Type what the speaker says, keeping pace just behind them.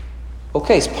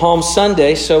Okay, it's Palm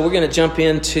Sunday, so we're going to jump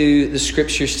into the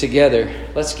scriptures together.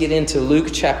 Let's get into Luke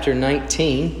chapter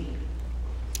 19.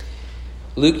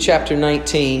 Luke chapter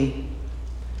 19.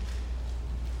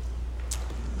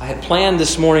 I had planned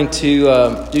this morning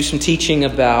to do some teaching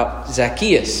about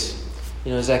Zacchaeus.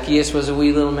 You know, Zacchaeus was a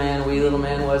wee little man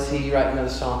was he, right? You know the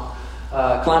song.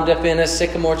 Climbed up in a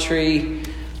sycamore tree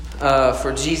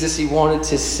for Jesus he wanted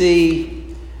to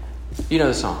see. You know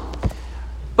the song.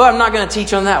 But I'm not going to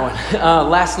teach on that one.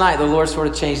 Last night, the Lord sort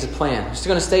of changed the plan. I'm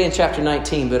still going to stay in chapter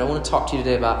 19, but I want to talk to you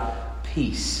today about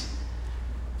peace.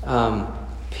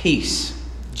 Peace.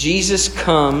 Jesus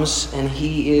comes, and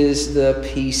He is the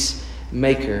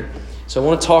peacemaker. So I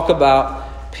want to talk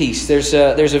about peace. There's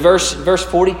a verse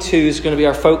 42 is going to be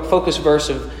our focus verse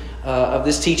of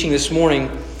this teaching this morning.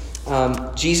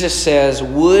 Jesus says,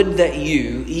 "Would that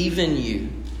you, even you,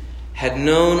 had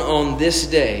known on this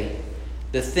day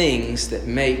the things that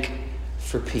make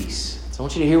for peace." So I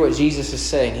want you to hear what Jesus is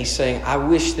saying. He's saying, I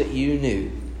wish that you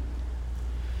knew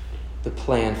the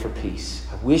plan for peace.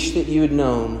 I wish that you had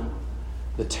known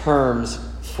the terms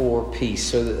for peace.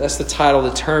 So that's the title,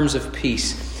 The Terms of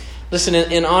Peace. Listen,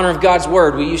 in honor of God's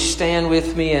Word, will you stand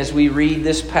with me as we read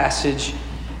this passage?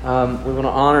 We're going to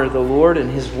honor the Lord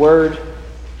and His Word.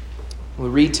 We'll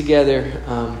read together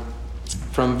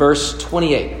from verse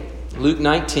 28. Luke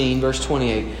 19, verse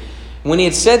 28. When he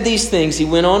had said these things, he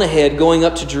went on ahead, going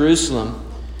up to Jerusalem.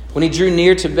 When he drew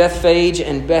near to Bethphage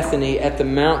and Bethany at the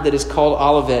mount that is called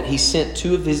Olivet, he sent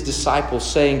two of his disciples,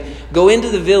 saying, "Go into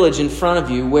the village in front of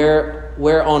you,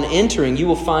 where on entering you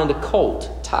will find a colt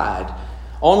tied,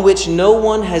 on which no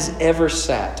one has ever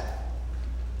sat.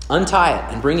 Untie it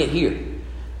and bring it here.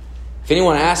 If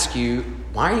anyone asks you,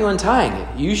 'Why are you untying it?'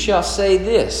 you shall say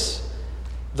this,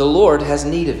 'The Lord has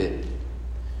need of it.'"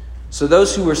 So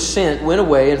those who were sent went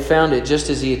away and found it just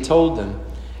as he had told them.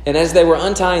 And as they were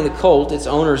untying the colt, its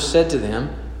owners said to them,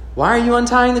 "Why are you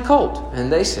untying the colt?"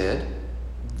 And they said,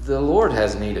 "The Lord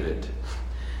has need of it."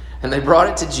 And they brought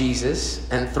it to Jesus,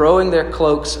 and throwing their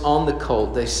cloaks on the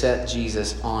colt, they set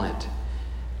Jesus on it.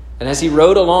 And as he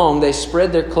rode along, they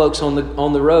spread their cloaks on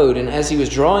the road. And as he was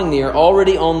drawing near,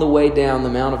 already on the way down the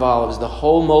Mount of Olives, the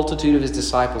whole multitude of his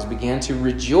disciples began to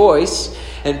rejoice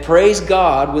and praise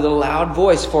God with a loud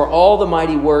voice for all the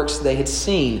mighty works they had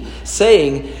seen,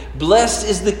 saying, "Blessed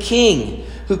is the King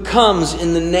who comes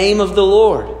in the name of the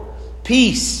Lord.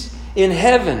 Peace in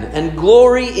heaven and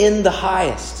glory in the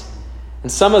highest."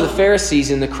 And some of the Pharisees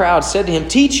in the crowd said to him,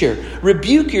 "Teacher,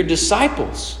 rebuke your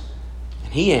disciples."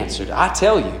 And he answered, "I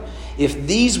tell you, if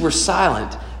these were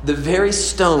silent, the very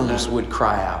stones would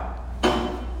cry out."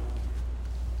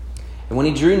 And when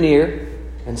he drew near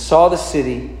and saw the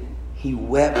city, he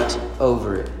wept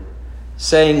over it,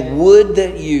 saying, "Would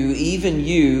that you, even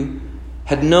you,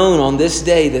 had known on this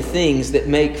day the things that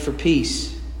make for peace.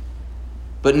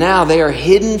 But now they are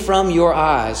hidden from your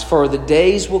eyes, for the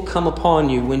days will come upon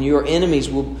you when your enemies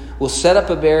will set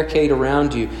up a barricade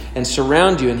around you and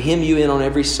surround you and hem you in on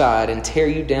every side and tear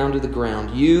you down to the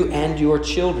ground, you and your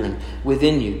children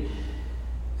within you.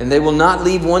 And they will not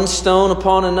leave one stone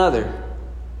upon another,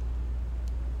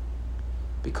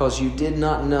 because you did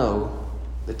not know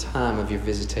the time of your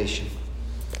visitation."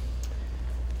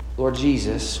 Lord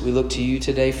Jesus, we look to you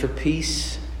today for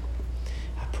peace.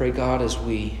 I pray, God, as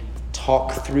we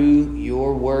talk through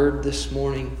your word this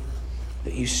morning,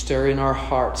 that you stir in our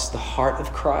hearts the heart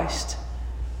of Christ,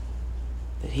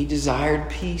 that he desired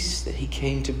peace, that he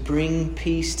came to bring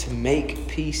peace, to make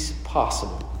peace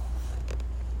possible.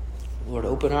 Lord,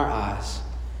 open our eyes.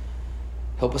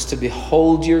 Help us to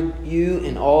behold you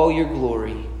in all your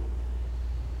glory.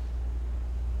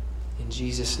 In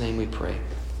Jesus' name we pray.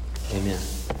 Amen.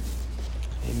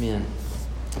 Amen.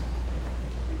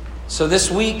 So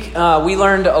this week, we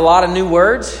learned a lot of new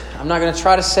words. I'm not going to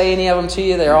try to say any of them to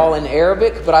you. They're all in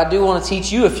Arabic, but I do want to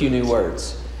teach you a few new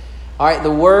words. All right,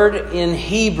 the word in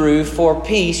Hebrew for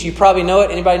peace, you probably know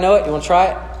it. Anybody know it? You want to try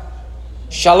it?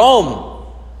 Shalom. All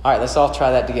right, let's all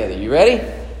try that together. You ready?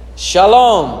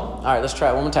 Shalom. All right, let's try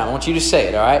it one more time. I want you to say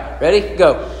it, all right? Ready?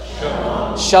 Go.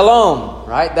 Shalom. Shalom,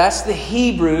 right? That's the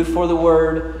Hebrew for the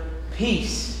word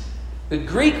peace. The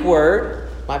Greek word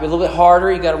might be a little bit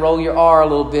harder. You got to roll your R a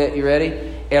little bit. You ready?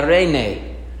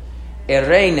 Erene.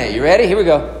 Erene. You ready? Here we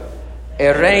go.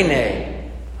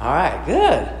 Erene. All right,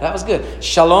 good. That was good.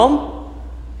 Shalom.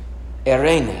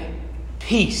 Erene.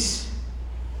 Peace.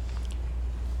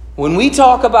 When we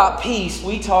talk about peace,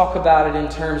 we talk about it in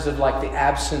terms of like the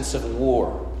absence of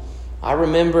war. I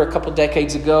remember a couple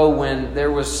decades ago when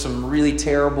there was some really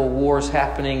terrible wars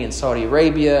happening in Saudi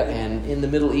Arabia and in the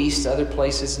Middle East, other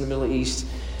places in the Middle East.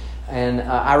 And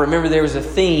I remember there was a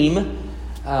theme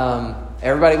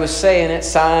Everybody was saying it,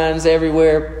 signs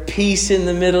everywhere, peace in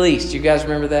the Middle East. You guys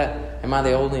remember that? Am I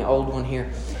the only old one here?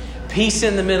 Peace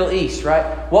in the Middle East,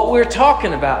 right? What we're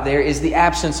talking about there is the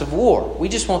absence of war. We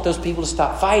just want those people to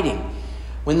stop fighting.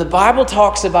 When the Bible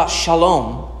talks about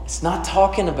shalom, it's not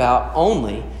talking about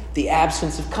only the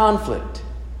absence of conflict.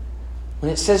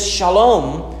 When it says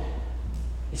shalom,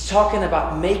 it's talking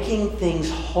about making things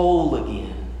whole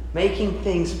again, making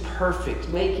things perfect,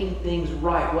 making things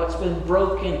right. What's been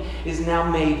broken is now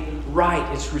made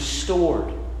right. It's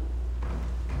restored.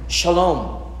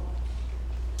 Shalom.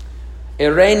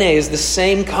 Eirene is the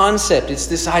same concept. It's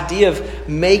this idea of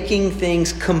making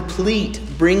things complete,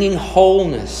 bringing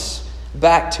wholeness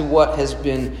back to what has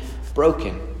been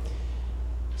broken.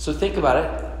 So think about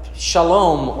it.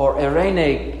 Shalom or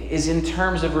Eirene is in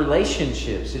terms of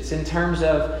relationships. It's in terms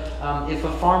of if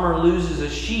a farmer loses a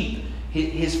sheep,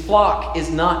 his flock is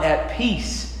not at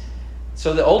peace.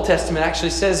 So the Old Testament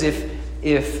actually says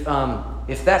if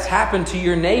that's happened to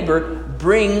your neighbor,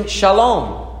 bring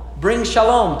shalom. Bring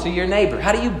shalom to your neighbor.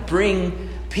 How do you bring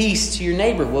peace to your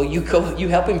neighbor? Well, you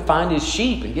help him find his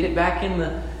sheep and get it back in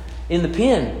the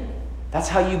pen. That's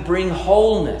how you bring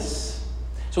wholeness.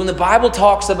 So when the Bible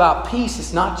talks about peace,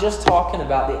 it's not just talking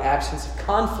about the absence of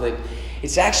conflict.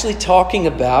 It's actually talking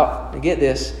about, get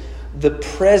this, the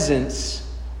presence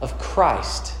of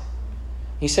Christ.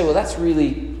 You say, well, that's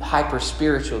really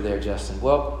hyper-spiritual there, Justin.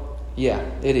 Well, yeah,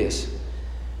 it is.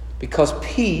 Because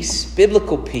peace,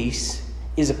 biblical peace,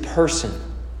 is a person.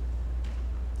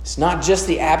 It's not just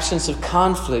the absence of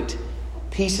conflict.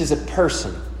 Peace is a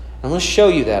person. I'm going to show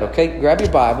you that, okay? Grab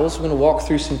your Bibles. We're going to walk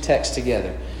through some text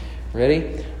together.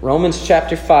 Ready? Romans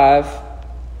chapter 5,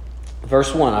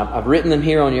 verse 1. I've written them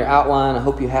here on your outline. I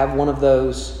hope you have one of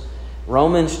those.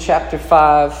 Romans chapter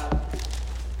 5,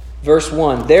 verse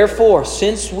 1. Therefore,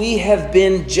 since we have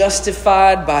been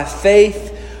justified by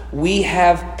faith, we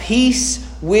have peace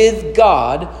with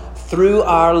God through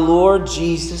our Lord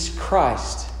Jesus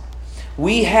Christ.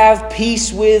 We have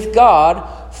peace with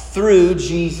God through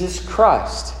Jesus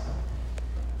Christ.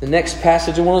 The next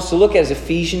passage I want us to look at is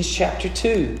Ephesians chapter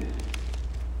 2.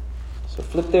 So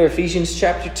flip there, Ephesians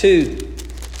chapter 2.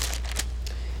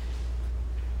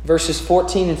 Verses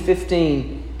 14 and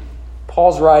 15.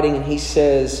 Paul's writing and he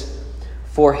says,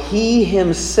 "For he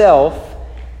himself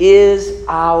is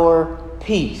our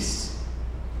peace."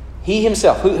 He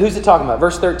himself. Who's it talking about?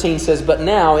 Verse 13 says, "But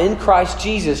now in Christ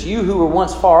Jesus, you who were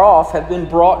once far off have been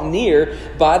brought near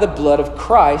by the blood of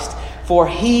Christ, for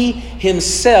he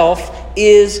himself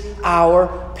is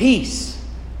our peace."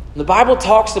 When the Bible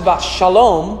talks about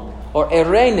shalom or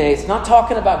eirene, it's not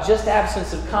talking about just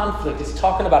absence of conflict. It's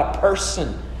talking about a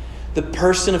person, the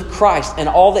person of Christ, and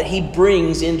all that he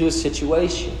brings into a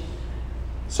situation.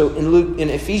 So in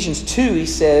Ephesians 2, he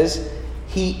says,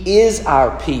 he is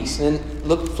our peace. And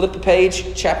flip the page,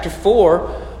 chapter 4.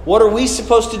 What are we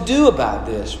supposed to do about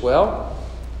this? Well,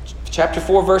 chapter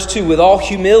 4, verse 2. "With all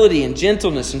humility and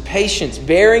gentleness and patience,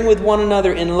 bearing with one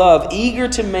another in love, eager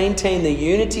to maintain the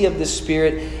unity of the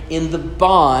Spirit in the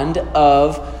bond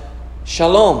of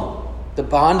shalom," the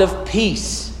bond of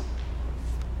peace.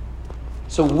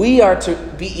 So we are to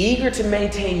be eager to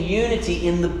maintain unity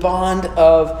in the bond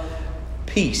of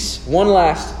peace. One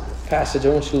last passage I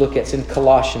want you to look at. It's in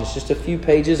Colossians, just a few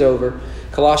pages over.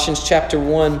 Colossians chapter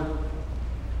 1,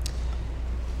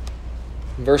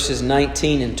 verses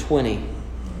 19 and 20.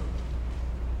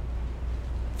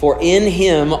 "For in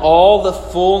him all the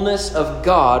fullness of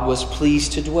God was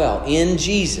pleased to dwell." In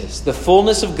Jesus, the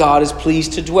fullness of God is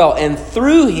pleased to dwell. "And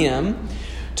through him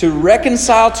to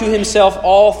reconcile to himself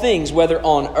all things, whether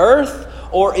on earth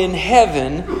or in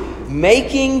heaven,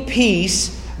 making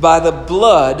peace by the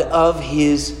blood of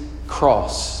his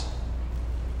cross."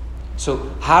 So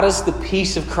how does the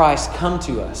peace of Christ come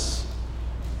to us?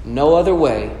 No other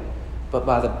way but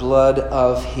by the blood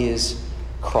of his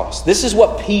cross. This is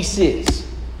what peace is.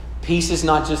 Peace is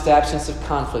not just absence of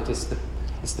conflict. It's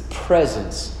the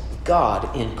presence of God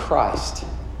in Christ.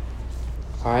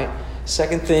 All right.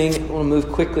 Second thing, I want to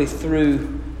move quickly through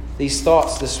these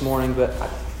thoughts this morning, but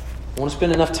I want to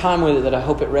spend enough time with it that I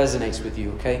hope it resonates with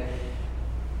you, okay?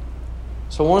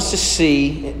 So I want us to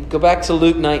see, go back to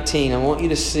Luke 19. I want you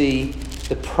to see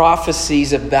the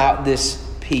prophecies about this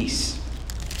peace.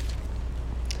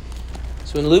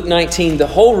 So in Luke 19, the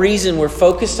whole reason we're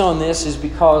focused on this is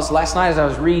because last night as I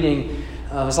was reading,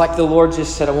 it was like the Lord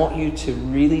just said, I want you to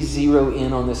really zero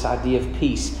in on this idea of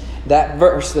peace. That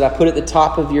verse that I put at the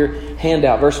top of your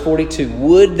handout, verse 42,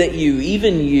 "Would that you,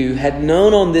 even you, had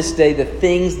known on this day the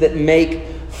things that make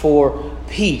for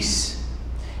peace."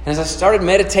 And as I started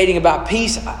meditating about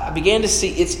peace, I began to see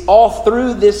it's all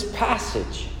through this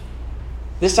passage.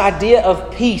 This idea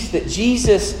of peace, that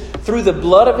Jesus, through the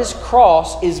blood of his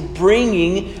cross, is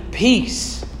bringing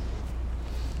peace.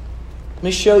 Let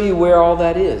me show you where all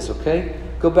that is, okay?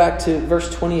 Go back to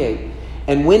verse 28.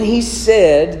 And when he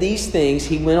said these things,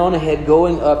 he went on ahead,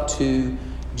 going up to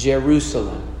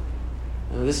Jerusalem.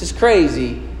 Now, this is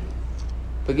crazy,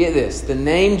 but get this. The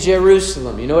name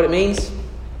Jerusalem, you know what it means?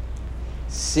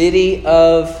 City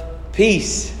of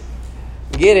peace.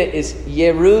 Get it? It's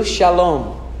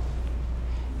Yerushalom.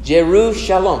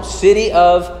 Jerusalem, city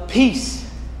of peace.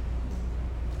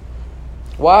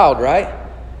 Wild, right?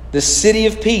 The city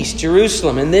of peace,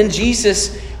 Jerusalem. And then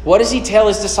Jesus, what does he tell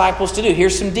his disciples to do?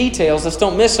 Here's some details. Let's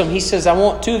don't miss them. He says, I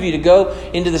want two of you to go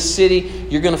into the city.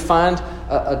 You're going to find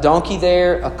a donkey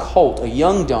there, a colt, a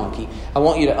young donkey. I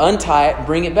want you to untie it and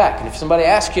bring it back. And if somebody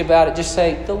asks you about it, just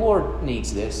say, the Lord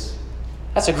needs this.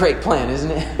 That's a great plan, isn't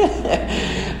it?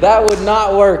 That would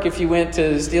not work if you went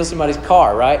to steal somebody's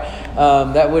car, right?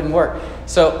 That wouldn't work.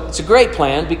 So it's a great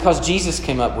plan because Jesus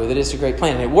came up with it. It's a great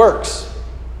plan and it works.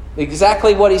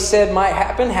 Exactly what he said might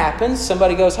happen happens.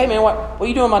 Somebody goes, hey man, what are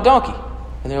you doing with my donkey?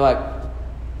 And they're like,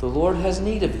 the Lord has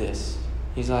need of this.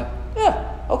 He's like,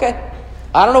 yeah, okay.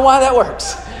 I don't know why that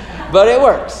works, but it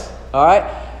works. All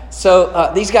right.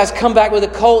 So these guys come back with a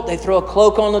colt. They throw a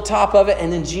cloak on the top of it,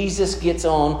 and then Jesus gets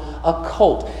on a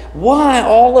colt. Why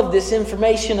all of this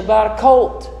information about a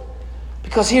colt?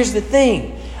 Because here's the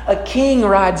thing. A king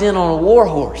rides in on a war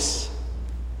horse.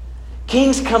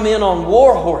 Kings come in on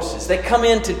war horses. They come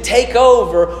in to take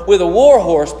over with a war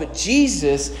horse, but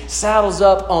Jesus saddles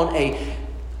up on a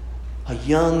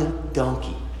young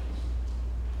donkey.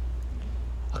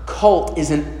 A colt is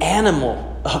an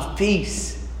animal of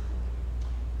peace.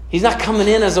 He's not coming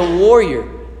in as a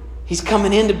warrior. He's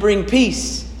coming in to bring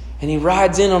peace. And he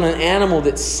rides in on an animal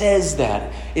that says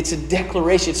that. It's a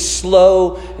declaration. It's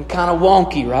slow and kind of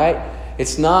wonky, right?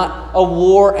 It's not a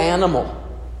war animal.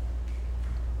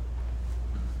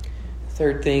 The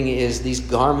third thing is these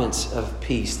garments of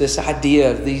peace. This idea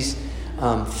of these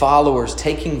followers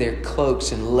taking their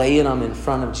cloaks and laying them in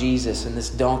front of Jesus. And this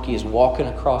donkey is walking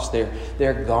across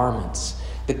their garments.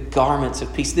 The garments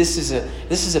of peace. This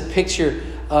is a picture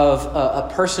of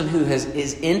a person who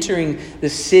is entering the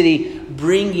city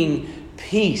bringing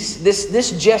peace.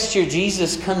 This gesture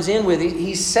Jesus comes in with,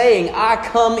 he's saying, I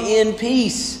come in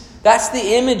peace. That's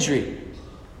the imagery.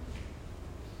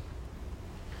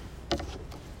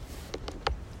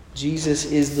 Jesus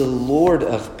is the Lord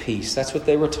of peace. That's what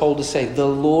they were told to say. The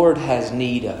Lord has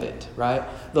need of it, right?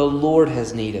 The Lord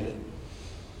has need of it.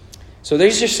 So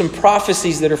there's just some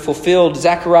prophecies that are fulfilled.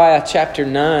 Zechariah chapter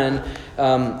 9,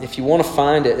 if you want to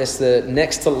find it, that's the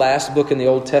next to last book in the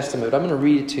Old Testament. I'm going to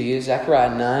read it to you.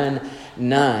 Zechariah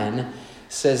 9:9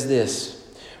 says this.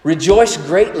 Rejoice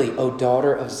greatly, O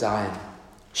daughter of Zion.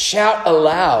 Shout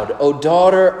aloud, O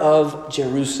daughter of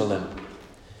Jerusalem.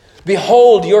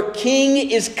 Behold, your king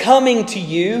is coming to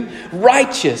you,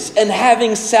 righteous and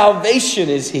having salvation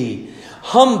is he,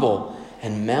 humble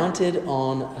and mounted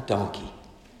on a donkey.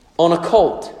 On a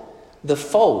colt, the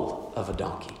foal of a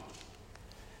donkey.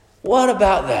 What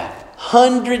about that?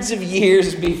 Hundreds of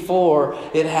years before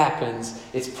it happens,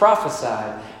 it's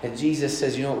prophesied. And Jesus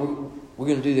says, you know, we're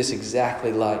going to do this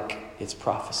exactly like it's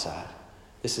prophesied.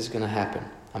 This is going to happen.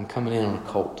 I'm coming in on a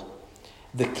colt.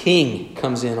 The king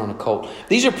comes in on a colt.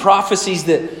 These are prophecies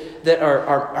that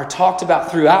are talked about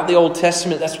throughout the Old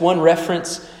Testament. That's one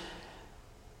reference.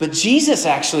 But Jesus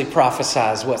actually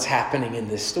prophesies what's happening in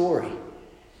this story.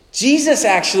 Jesus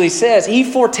actually says, he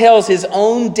foretells his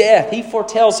own death. He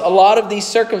foretells a lot of these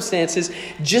circumstances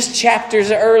just chapters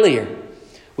earlier.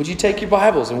 Would you take your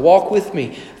Bibles and walk with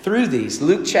me through these?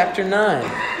 Luke chapter 9.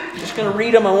 I'm just going to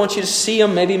read them. I want you to see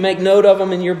them. Maybe make note of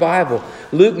them in your Bible.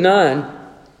 Luke 9,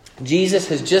 Jesus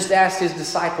has just asked his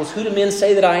disciples, who do men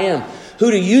say that I am?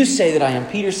 Who do you say that I am?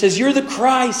 Peter says, you're the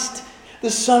Christ,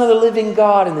 the Son of the living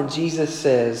God. And then Jesus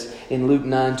says in Luke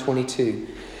 9:22,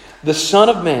 the Son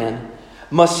of Man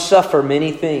must suffer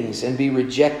many things and be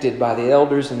rejected by the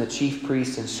elders and the chief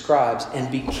priests and scribes and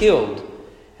be killed,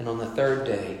 and on the third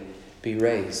day be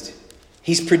raised.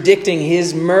 He's predicting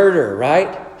his murder,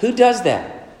 right? Who does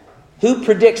that? Who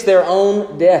predicts their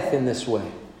own death in this way?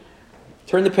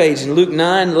 Turn the page. In Luke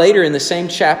 9, later in the same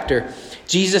chapter,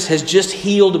 Jesus has just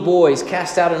healed a boy. He's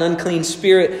cast out an unclean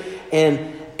spirit,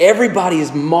 and everybody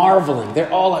is marveling.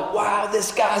 They're all like, wow,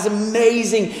 this guy's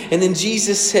amazing. And then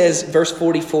Jesus says, verse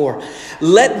 44,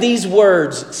 let these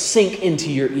words sink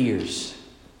into your ears.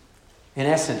 In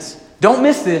essence, don't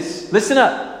miss this. Listen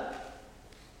up.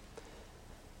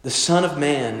 The Son of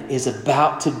Man is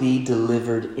about to be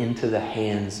delivered into the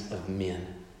hands of men.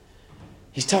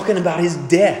 He's talking about his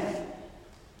death.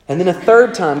 And then a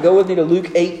third time, go with me to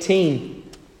Luke 18.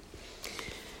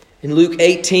 In Luke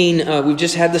 18, we've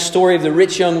just had the story of the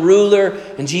rich young ruler,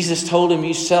 and Jesus told him,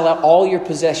 you sell out all your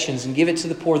possessions and give it to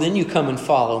the poor, then you come and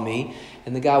follow me.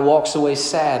 And the guy walks away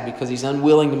sad because he's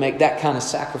unwilling to make that kind of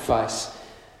sacrifice.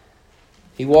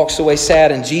 He walks away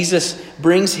sad, and Jesus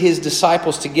brings his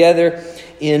disciples together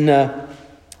in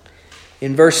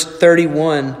verse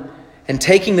 31. And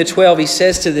taking the 12, he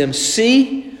says to them,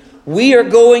 see, we are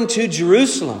going to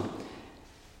Jerusalem.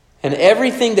 And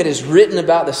everything that is written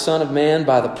about the Son of Man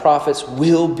by the prophets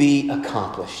will be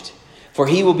accomplished. For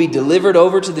he will be delivered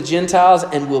over to the Gentiles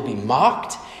and will be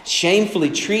mocked, shamefully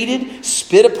treated,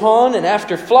 spit upon, and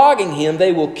after flogging him,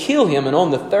 they will kill him. And on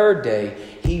the third day,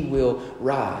 he will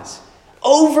rise.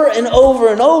 Over and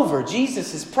over and over,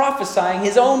 Jesus is prophesying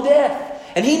his own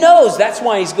death. And he knows that's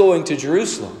why he's going to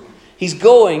Jerusalem. He's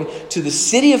going to the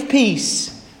city of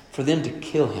peace for them to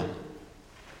kill him.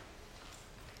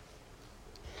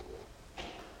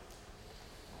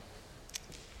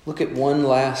 Look at one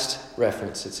last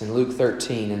reference. It's in Luke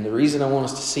 13. And the reason I want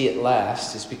us to see it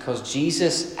last is because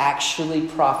Jesus actually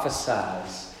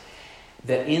prophesies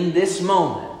that in this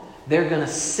moment, they're going to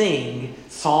sing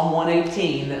Psalm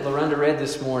 118 that Lorenda read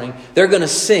this morning. They're going to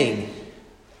sing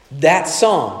that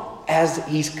song as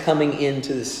he's coming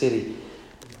into the city.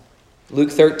 Luke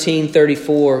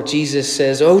 13:34, Jesus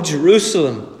says, "O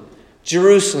Jerusalem,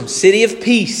 Jerusalem, city of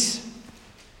peace,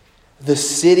 the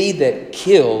city that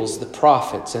kills the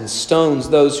prophets and stones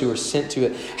those who are sent to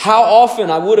it. How often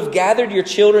I would have gathered your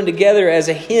children together as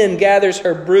a hen gathers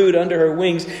her brood under her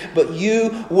wings, but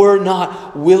you were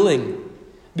not willing.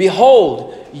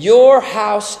 Behold, your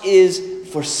house is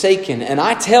forsaken, and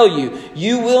I tell you,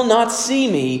 you will not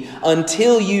see me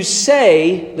until you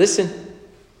say," listen,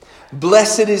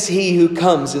 "Blessed is he who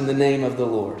comes in the name of the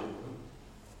Lord."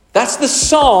 That's the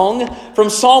song from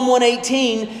Psalm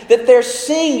 118 that they're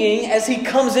singing as he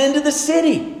comes into the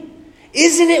city.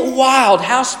 Isn't it wild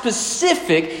how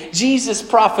specific Jesus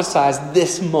prophesies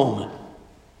this moment?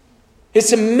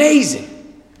 It's amazing.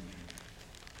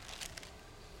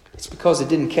 It's because it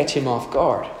didn't catch him off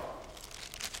guard.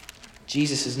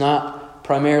 Jesus is not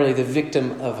primarily the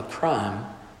victim of a crime.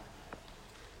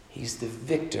 He's the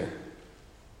victor.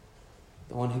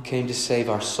 The one who came to save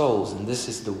our souls, and this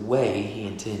is the way he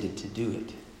intended to do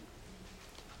it.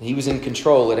 He was in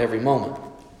control at every moment.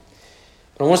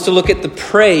 But I want us to look at the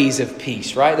praise of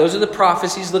peace, right? Those are the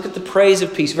prophecies. Look at the praise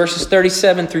of peace. Verses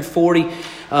 37 through 40.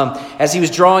 As he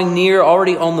was drawing near,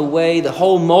 already on the way, the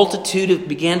whole multitude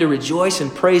began to rejoice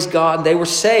and praise God. They were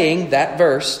saying, that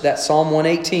verse, that Psalm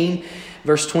 118,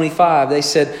 verse 25, they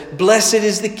said, "Blessed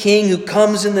is the King who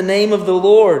comes in the name of the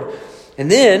Lord."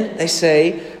 And then they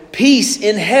say, "Peace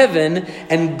in heaven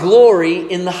and glory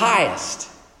in the highest."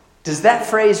 Does that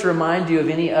phrase remind you of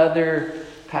any other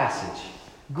passage?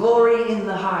 Glory in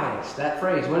the highest. That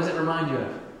phrase, what does it remind you of?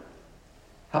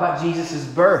 How about Jesus'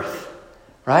 birth?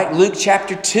 Right? Luke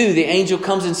chapter 2, the angel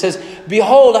comes and says,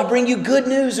 "Behold, I bring you good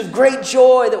news of great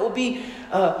joy that will be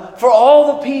for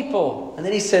all the people." And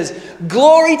then he says,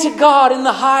 "Glory to God in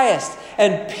the highest,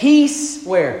 and peace,"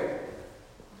 where?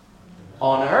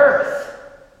 On earth.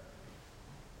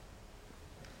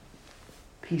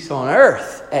 Peace on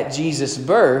earth at Jesus'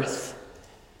 birth.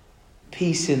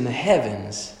 Peace in the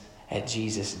heavens at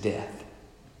Jesus' death.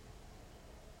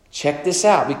 Check this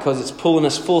out because it's pulling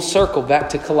us full circle back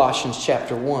to Colossians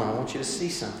chapter 1. I want you to see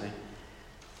something.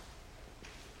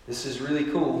 This is really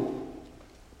cool.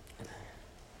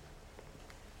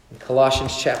 In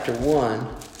Colossians chapter 1,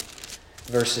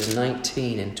 verses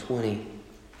 19 and 20.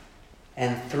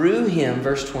 "And through him,"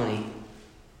 verse 20,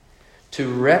 "to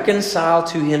reconcile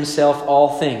to himself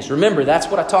all things." Remember, that's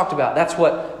what I talked about. That's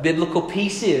what biblical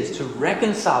peace is. To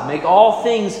reconcile, make all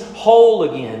things whole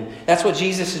again. That's what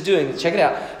Jesus is doing. Check it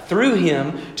out. Through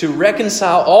him, to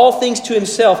reconcile all things to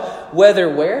himself, whether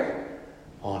where?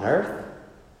 On earth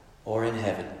or in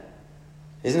heaven.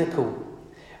 Isn't it cool?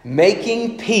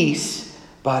 Making peace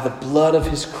by the blood of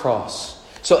his cross.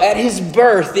 So at his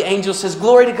birth, the angel says,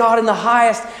 "Glory to God in the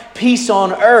highest, peace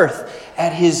on earth."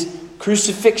 At his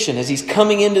crucifixion, as he's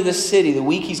coming into the city, the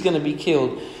week he's going to be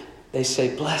killed, they say,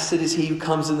 "Blessed is he who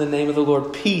comes in the name of the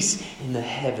Lord, peace in the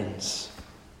heavens."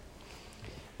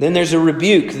 Then there's a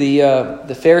rebuke.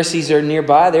 The Pharisees are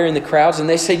nearby, they're in the crowds, and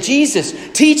they say, "Jesus,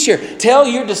 teacher, tell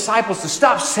your disciples to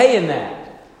stop saying that."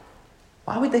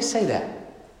 Why would they say that?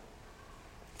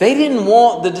 They didn't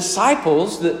want the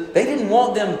disciples, they didn't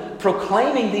want them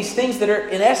proclaiming these things that are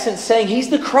in essence saying he's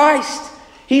the Christ.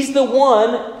 He's the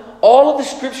one all of the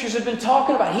scriptures have been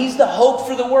talking about. He's the hope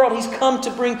for the world. He's come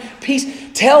to bring peace.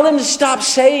 Tell them to stop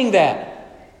saying that.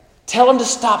 Tell them to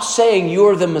stop saying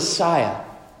you're the Messiah.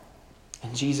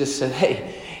 And Jesus said,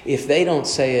 hey, if they don't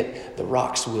say it, the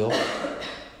rocks will.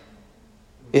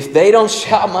 If they don't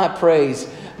shout my praise,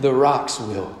 the rocks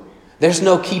will. There's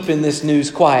no keeping this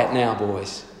news quiet now,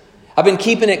 boys. I've been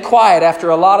keeping it quiet after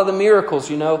a lot of the miracles,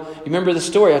 you know. You remember the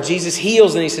story how Jesus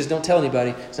heals and he says, don't tell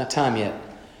anybody. It's not time yet.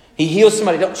 He heals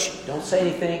somebody. Don't say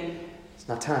anything. It's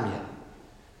not time yet.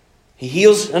 He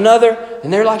heals another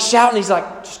and they're like shouting. He's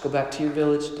like, just go back to your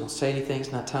village. Don't say anything.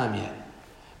 It's not time yet.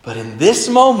 But in this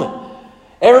moment,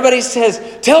 everybody says,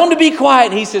 tell them to be quiet.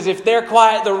 And he says, if they're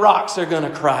quiet, the rocks are going to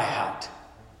cry out.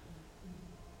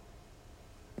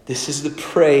 This is the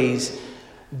praise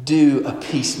due a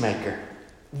peacemaker.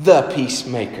 The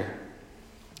peacemaker.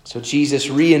 So Jesus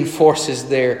reinforces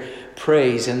their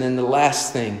praise. And then the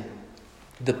last thing,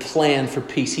 the plan for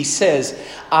peace. He says,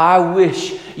 I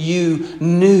wish you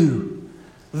knew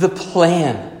the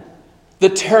plan, the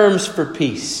terms for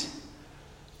peace.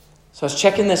 So I was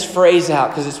checking this phrase out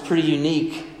because it's pretty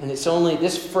unique. And it's only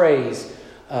this phrase,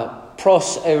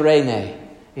 pros eirene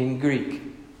in Greek.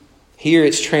 Here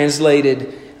it's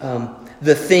translated,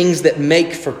 the things that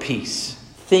make for peace.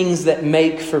 Things that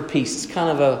make for peace. It's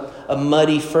kind of a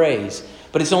muddy phrase.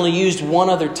 But it's only used one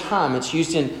other time. It's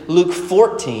used in Luke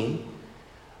 14,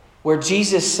 where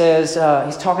Jesus says,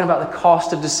 he's talking about the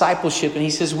cost of discipleship. And he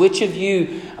says, which of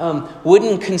you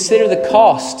wouldn't consider the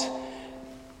cost?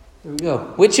 Here we go.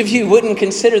 Which of you wouldn't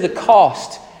consider the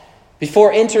cost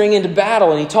before entering into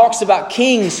battle? And he talks about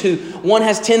kings who one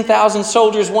has 10,000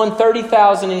 soldiers, one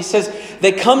 30,000. And he says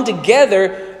they come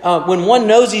together when one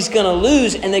knows he's going to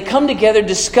lose, and they come together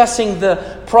discussing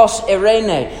the pros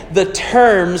eirene, the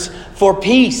terms for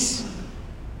peace.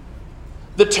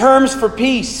 The terms for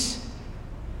peace.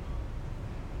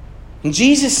 And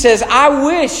Jesus says, I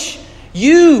wish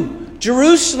you,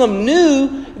 Jerusalem,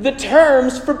 knew the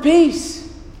terms for peace.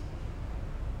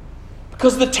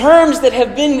 Because the terms that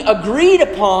have been agreed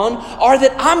upon are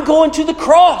that I'm going to the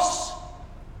cross.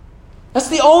 That's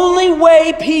the only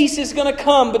way peace is going to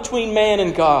come between man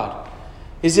and God,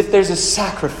 is if there's a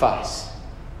sacrifice.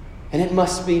 And it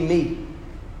must be me.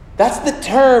 That's the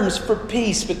terms for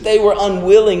peace, but they were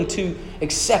unwilling to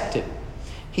accept it.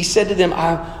 He said to them,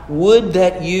 I would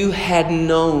that you had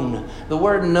known. The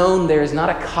word known there is not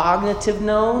a cognitive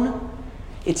known.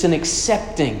 It's an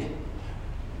accepting.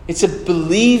 It's a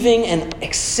believing and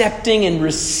accepting and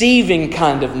receiving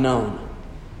kind of known.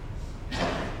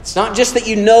 It's not just that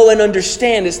you know and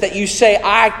understand. It's that you say,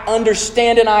 I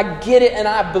understand and I get it and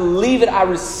I believe it. I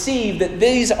receive that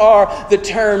these are the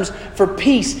terms for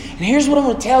peace. And here's what I'm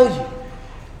going to tell you.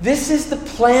 This is the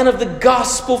plan of the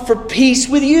gospel for peace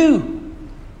with you.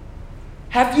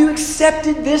 Have you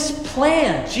accepted this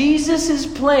plan? Jesus'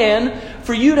 plan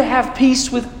for you to have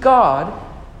peace with God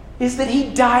is that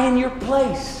He die in your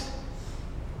place.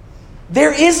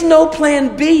 There is no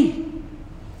plan B.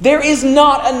 There is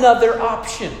not another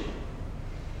option.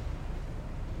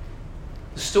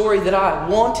 The story that I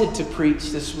wanted to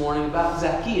preach this morning about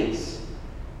Zacchaeus.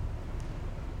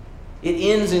 It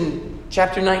ends in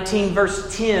chapter 19,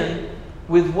 verse 10,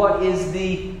 with what is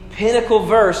the pinnacle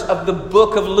verse of the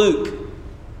book of Luke.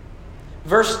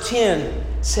 Verse 10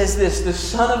 says this, the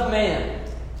Son of Man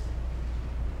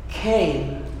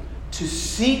came to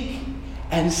seek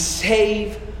and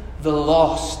save the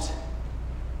lost.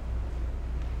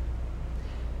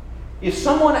 If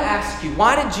someone asks you,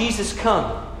 why did Jesus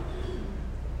come?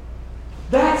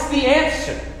 That's the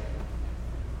answer.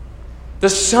 The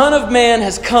Son of Man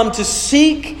has come to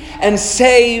seek and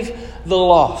save the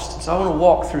lost. So I want to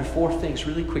walk through 4 things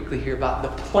really quickly here about the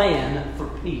plan for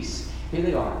peace. Here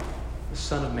they are. The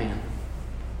Son of Man.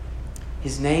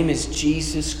 His name is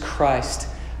Jesus Christ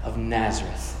of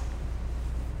Nazareth.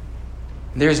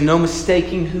 There's no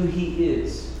mistaking who He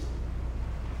is.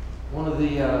 One of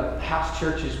the house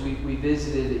churches we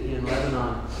visited in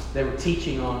Lebanon, they were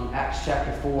teaching on Acts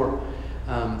chapter 4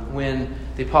 when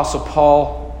the Apostle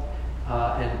Paul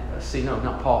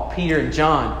Peter and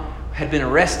John had been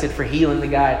arrested for healing the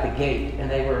guy at the gate.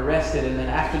 And they were arrested. And then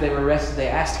after they were arrested, they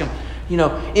asked him,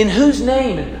 in whose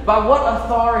name and by what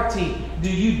authority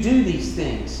do you do these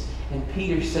things? And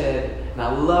Peter said, and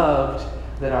I loved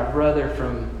that our brother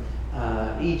from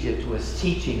Egypt was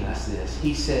teaching us this.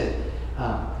 He said,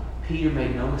 Peter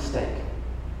made no mistake.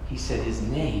 He said his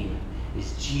name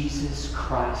is Jesus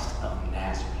Christ of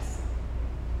Nazareth.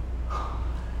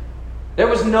 There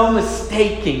was no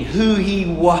mistaking who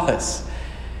He was.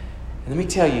 And let me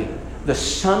tell you, the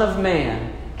Son of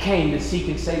Man came to seek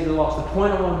and save the lost. The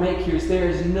point I want to make here is there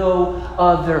is no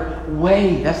other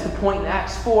way. That's the point in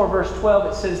Acts 4, verse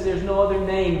 12. It says there's no other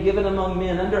name given among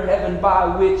men under heaven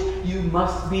by which you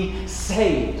must be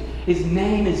saved. His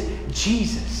name is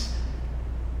Jesus.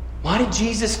 Why did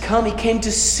Jesus come? He came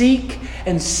to seek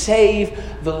and save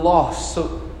the lost.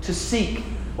 So to seek,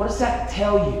 what does that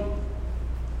tell you?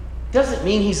 It doesn't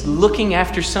mean he's looking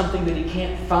after something that he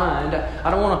can't find. I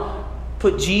don't want to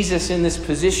put Jesus in this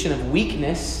position of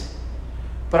weakness,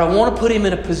 but I want to put him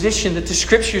in a position that the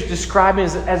Scriptures describe him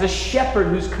as a shepherd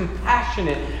who's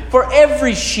compassionate for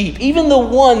every sheep. Even the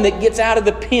one that gets out of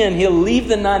the pen, he'll leave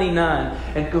the 99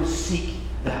 and go seek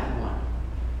that one.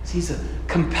 He's a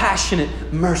compassionate,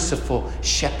 merciful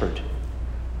shepherd.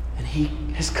 And he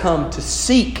has come to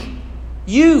seek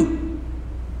you.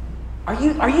 Are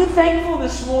you thankful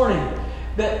this morning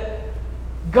that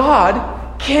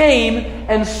God came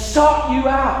and sought you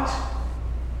out?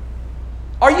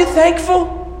 Are you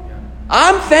thankful?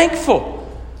 I'm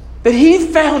thankful that he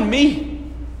found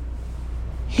me.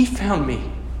 He found me.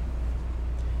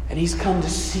 And he's come to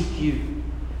seek you.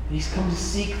 And he's come to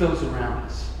seek those around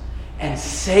us and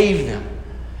save them.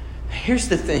 Here's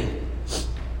the thing.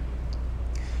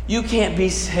 You can't be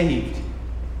saved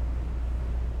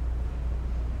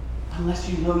unless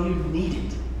you know you need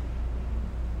it.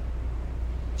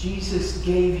 Jesus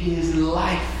gave his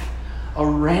life a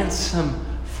ransom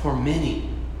for many,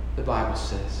 the Bible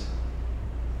says.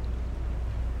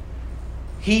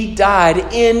 He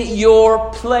died in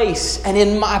your place and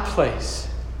in my place.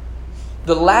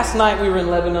 The last night we were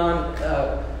in Lebanon,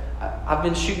 I've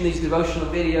been shooting these devotional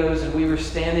videos, and we were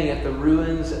standing at the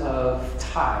ruins of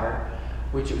Tyre,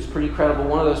 which it was pretty incredible.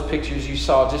 One of those pictures you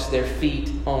saw just their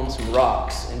feet on some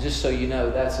rocks. And just so you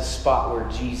know, that's a spot where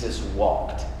Jesus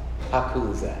walked. How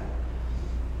cool is that?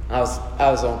 I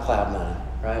was on cloud nine,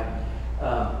 right?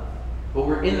 But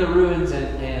we're in the ruins,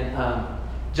 and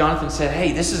Jonathan said,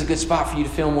 hey, this is a good spot for you to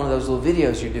film one of those little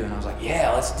videos you're doing. I was like,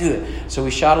 yeah, let's do it. So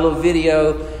we shot a little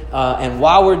video, and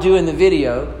while we're doing the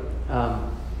video,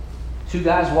 two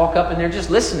guys walk up and they're just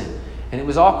listening. And it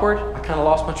was awkward. I kind of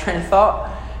lost my train of thought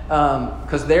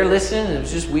because they're listening, and it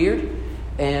was just weird.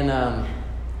 And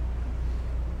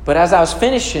but as I was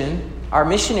finishing, our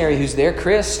missionary who's there,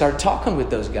 Chris, started talking with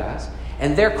those guys.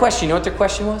 And their question, you know what their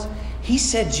question was? He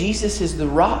said, Jesus is the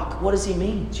rock. What does he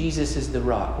mean? Jesus is the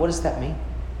rock. What does that mean?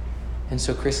 And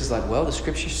so Chris is like, well, the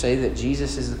Scriptures say that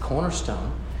Jesus is the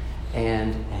cornerstone.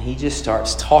 And he just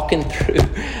starts talking through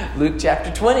Luke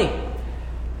chapter 20.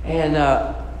 And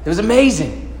it was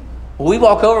amazing. Well, we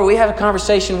walk over, we have a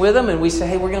conversation with them, and we say,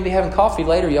 hey, we're going to be having coffee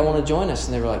later. Y'all want to join us?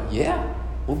 And they were like, yeah,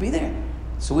 we'll be there.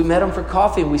 So we met them for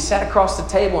coffee, and we sat across the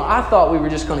table. And I thought we were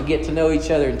just going to get to know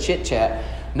each other and chit-chat.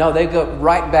 No, they go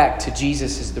right back to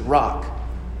Jesus is the rock.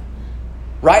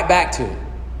 Right back to it.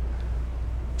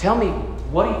 Tell me,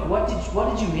 what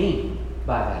did you mean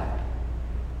by that?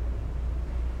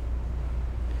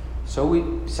 So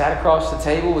we sat across the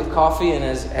table with coffee, and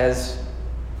as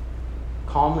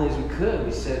calmly as we could,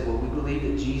 we said, well, we believe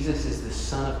that Jesus is the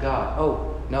Son of God.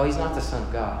 Oh, no, he's not the Son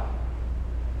of God.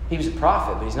 He was a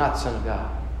prophet, but he's not the Son of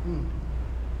God.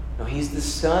 No, he's the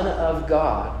Son of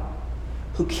God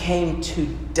who came to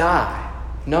die.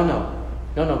 No.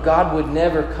 God would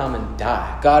never come and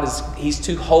die. He's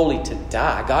too holy to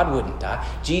die. God wouldn't die.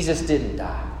 Jesus didn't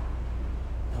die.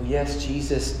 No, yes,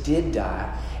 Jesus did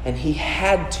die, and he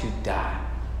had to die.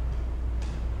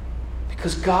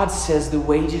 Because God says the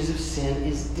wages of sin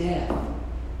is death.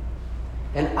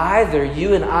 And either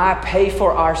you and I pay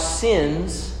for our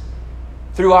sins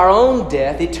through our own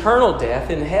death, eternal death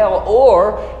in hell,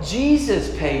 or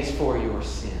Jesus pays for your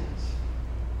sins.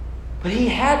 But he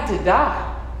had to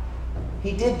die.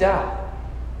 He did die.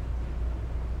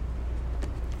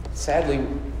 Sadly,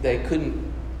 they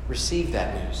couldn't receive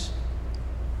that news.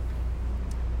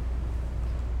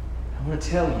 I want to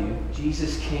tell you,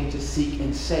 Jesus came to seek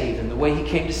and save, and the way he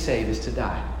came to save is to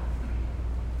die.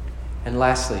 And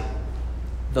lastly,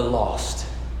 the lost.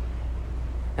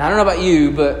 Now, I don't know about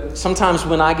you, but sometimes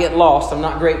when I get lost, I'm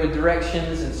not great with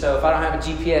directions, and so if I don't have a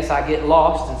GPS, I get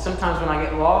lost. And sometimes when I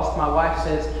get lost, my wife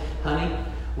says, honey,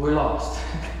 we're lost.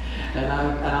 and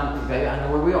I'm, baby, I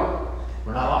know where we are.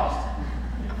 We're not lost.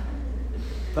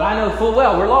 But I know full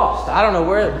well we're lost. I don't know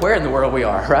where in the world we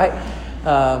are, right?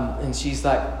 And she's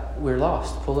like, we're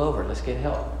lost. Pull over. Let's get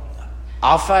help.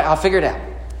 I'll figure it out.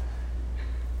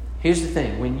 Here's the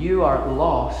thing. When you are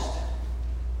lost,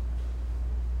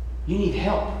 you need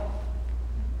help.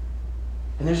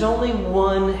 And there's only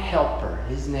one helper.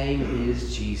 His name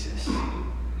is Jesus.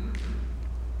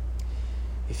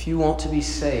 If you want to be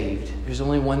saved, there's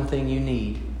only one thing you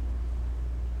need.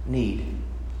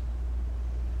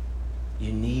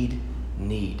 You need.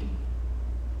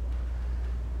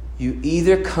 You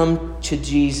either come to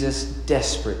Jesus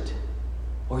desperate,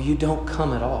 or you don't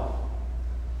come at all.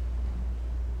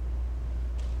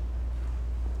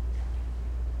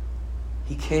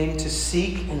 He came to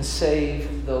seek and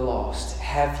save the lost.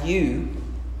 Have you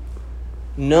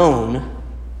known,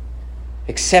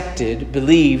 accepted,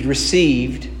 believed,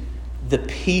 received the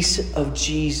peace of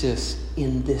Jesus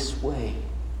in this way?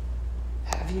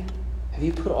 Have you? Have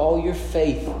you put all your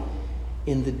faith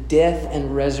in the death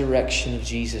and resurrection of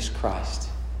Jesus Christ?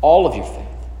 All of your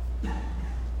faith.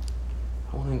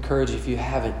 I want to encourage you, if you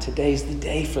haven't, today's the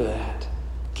day for that.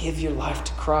 Give your life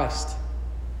to Christ.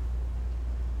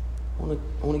 I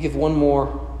want to give one more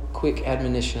quick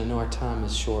admonition. I know our time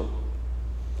is short.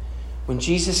 When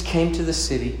Jesus came to the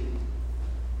city,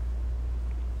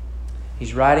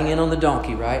 he's riding in on the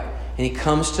donkey, right? And he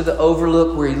comes to the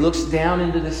overlook where he looks down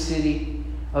into the city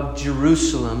of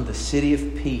Jerusalem, the city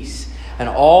of peace. And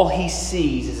all he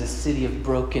sees is a city of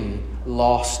broken,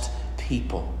 lost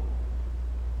people.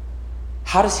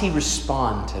 How does he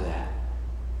respond to that?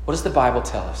 What does the Bible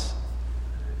tell us?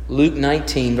 Luke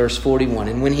 19, verse 41.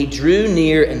 And when he drew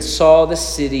near and saw the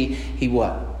city, he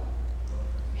what?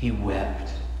 He wept.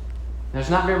 There's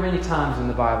not very many times in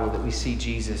the Bible that we see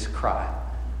Jesus cry.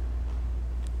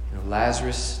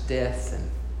 Lazarus' death,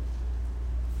 and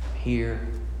here.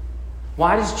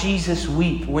 Why does Jesus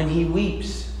weep when he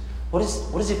weeps? What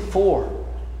is it for?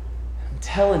 I'm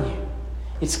telling you,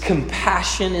 it's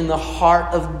compassion in the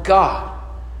heart of God.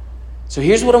 So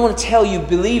here's what I want to tell you,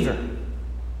 believer,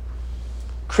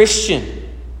 Christian.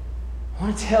 I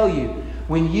want to tell you,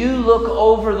 when you look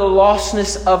over the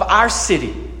lostness of our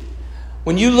city,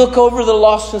 when you look over the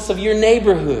lostness of your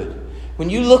neighborhood, when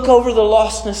you look over the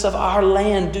lostness of our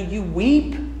land, do you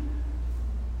weep?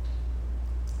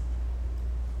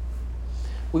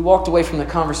 We walked away from the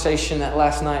conversation that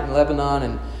last night in Lebanon,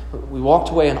 and we walked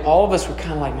away, and all of us were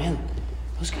kind of like, man,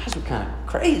 those guys were kind of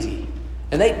crazy.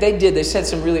 And they said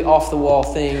some really off-the-wall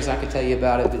things. I could tell you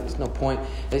about it, but there's no point.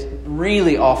 It's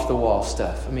really off-the-wall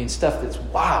stuff. I mean, stuff that's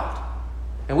wild.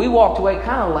 And we walked away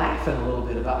kind of laughing a little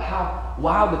bit about how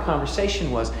wild the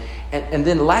conversation was. And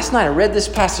then last night I read this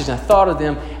passage and I thought of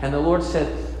them, and the Lord said,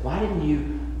 why didn't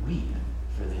you weep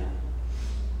for them?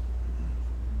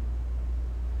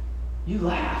 You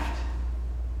laughed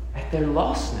at their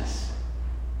lostness.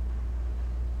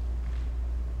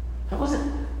 I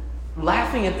wasn't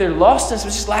laughing at their lostness. I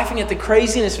was just laughing at the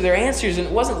craziness of their answers, and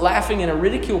it wasn't laughing in a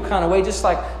ridicule kind of way, just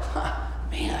like,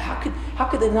 man, how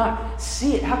could they not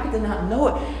see it? How could they not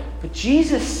know it? But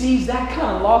Jesus sees that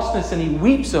kind of lostness and he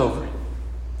weeps over it.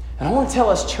 And I want to tell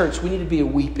us, church, we need to be a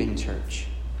weeping church.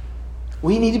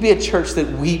 We need to be a church that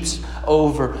weeps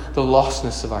over the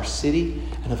lostness of our city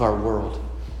and of our world.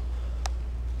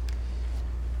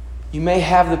 You may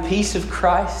have the peace of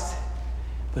Christ,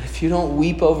 but if you don't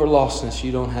weep over lostness,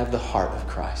 you don't have the heart of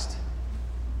Christ.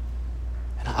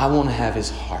 And I want to have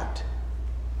his heart.